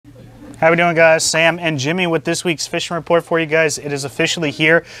How we doing, guys? Sam and Jimmy with this week's fishing report for you guys. It is officially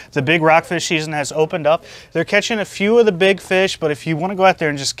here. The big rockfish season has opened up. They're catching a few of the big fish, but if you want to go out there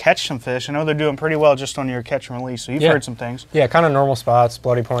and just catch some fish, I know they're doing pretty well just on your catch and release, so you've heard some things. Yeah, kind of normal spots,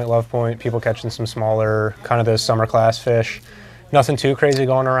 Bloody Point, Love Point, people catching some smaller, kind of those summer class fish. Nothing too crazy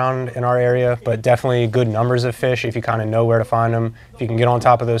going around in our area, but definitely good numbers of fish if you kind of know where to find them. If you can get on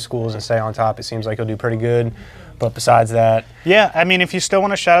top of those schools and stay on top, it seems like you'll do pretty good. But besides that... Yeah, I mean, if you still want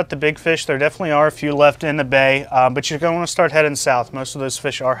to shout at the big fish, there definitely are a few left in the bay, but you're going to want to start heading south. Most of those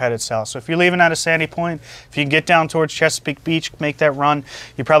fish are headed south. So if you're leaving out of Sandy Point, if you can get down towards Chesapeake Beach, make that run,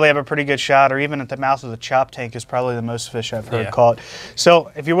 you probably have a pretty good shot, or even at the mouth of the chop tank is probably the most fish I've heard caught.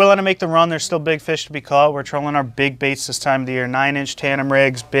 So if you're willing to make the run, there's still big fish to be caught. We're trolling our big baits this time of the year, 9-inch tandem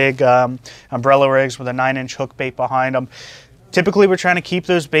rigs, big umbrella rigs with a 9-inch hook bait behind them. Typically, we're trying to keep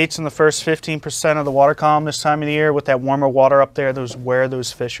those baits in the first 15% of the water column this time of the year. With that warmer water up there, where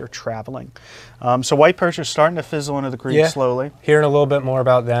those fish are traveling. So white perch are starting to fizzle into the creek slowly. Hearing a little bit more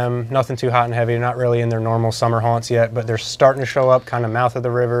about them. Nothing too hot and heavy, not really in their normal summer haunts yet, but they're starting to show up kind of mouth of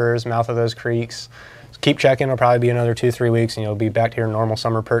the rivers, mouth of those creeks. So keep checking. It'll probably be another 2-3 weeks, and you'll be back to your normal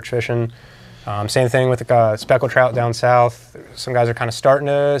summer perch fishing. Same thing with the speckled trout down south. Some guys are kind of starting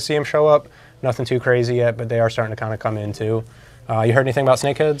to see them show up. Nothing too crazy yet, but they are starting to kind of come in too. You heard anything about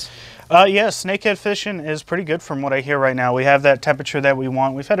snakeheads? Yeah, snakehead fishing is pretty good from what I hear right now. We have that temperature that we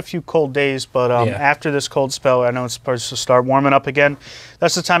want. We've had a few cold days, but after this cold spell, I know it's supposed to start warming up again.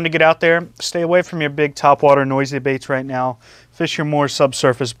 That's the time to get out there. Stay away from your big topwater noisy baits right now. Fish your more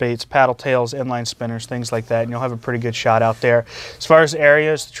subsurface baits, paddle tails, inline spinners, things like that, and you'll have a pretty good shot out there. As far as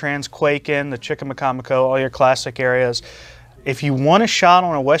areas, the Trans-Quakin, the Chickamaucomico, all your classic areas. If you want a shot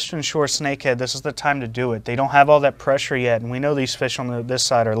on a Western Shore snakehead, this is the time to do it. They don't have all that pressure yet, and we know these fish on this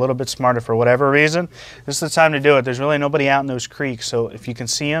side are a little bit smarter for whatever reason. This is the time to do it. There's really nobody out in those creeks, so if you can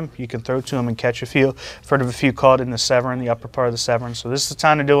see them, you can throw to them and catch a few. I've heard of a few caught in the Severn, the upper part of the Severn, so this is the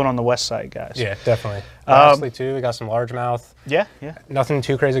time to do it on the west side, guys. Yeah, definitely. Lastly, too, we got some largemouth. Yeah. Nothing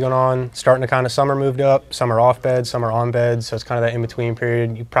too crazy going on. Starting to kind of summer moved up. Some are off bed, some are on bed, so it's kind of that in-between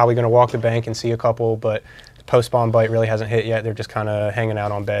period. You're probably going to walk the bank and see a couple, but post-spawn bite really hasn't hit yet. They're just kind of hanging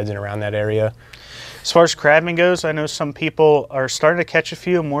out on beds and around that area. As far as crabbing goes, I know some people are starting to catch a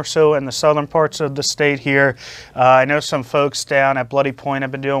few, more so in the southern parts of the state here. I know some folks down at Bloody Point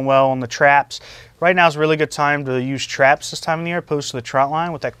have been doing well on the traps. Right now is a really good time to use traps this time of the year opposed to the trout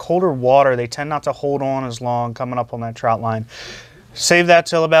line. With that colder water, they tend not to hold on as long coming up on that trout line. Save that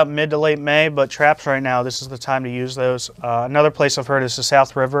till about mid to late May, but traps right now, this is the time to use those. Another place I've heard is the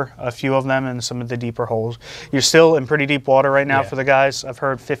South River, a few of them in some of the deeper holes. You're still in pretty deep water right now for the guys. I've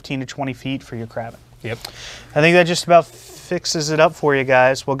heard 15 to 20 feet for your crabbing. Yep. I think that just about fixes it up for you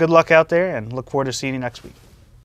guys. Well, good luck out there, and look forward to seeing you next week.